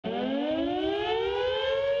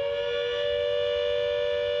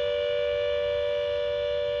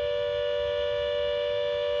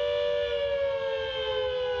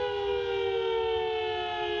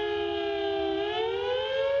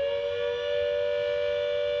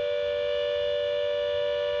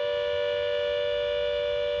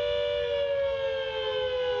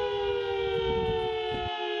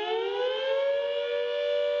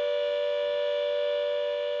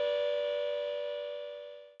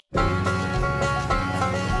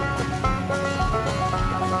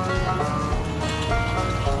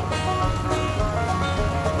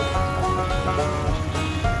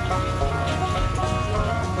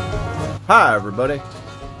Hi everybody.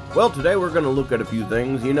 Well, today we're going to look at a few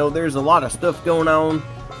things. You know, there's a lot of stuff going on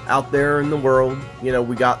out there in the world. You know,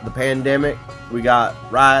 we got the pandemic, we got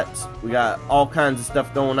riots, we got all kinds of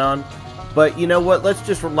stuff going on. But you know what? Let's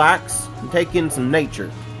just relax and take in some nature.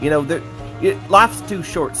 You know, life's too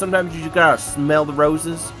short. Sometimes you just gotta smell the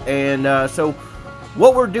roses. And so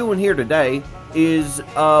what we're doing here today is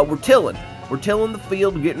we're tilling. We're tilling the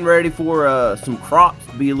field, getting ready for some crops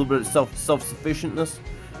to be a little bit of self-sufficientness.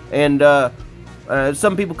 And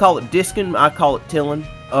some people call it disking, I call it tilling.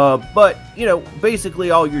 But, you know,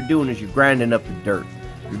 basically all you're doing is you're grinding up the dirt.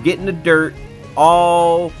 You're getting the dirt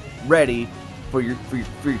all ready for your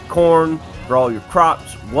corn, for all your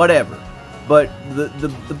crops, whatever. But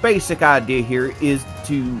the basic idea here is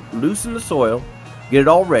to loosen the soil, get it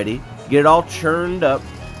all ready, get it all churned up,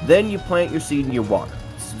 then you plant your seed in your water.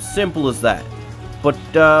 It's as simple as that. But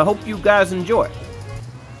hope you guys enjoy it.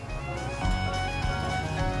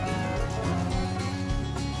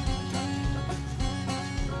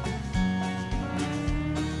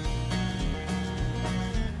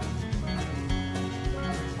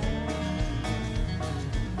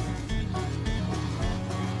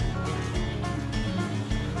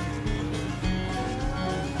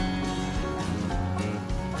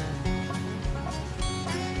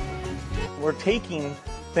 We're taking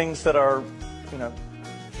things that are, you know,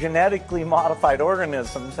 genetically modified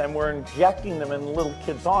organisms, and we're injecting them in little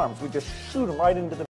kids' arms. We just shoot them right into the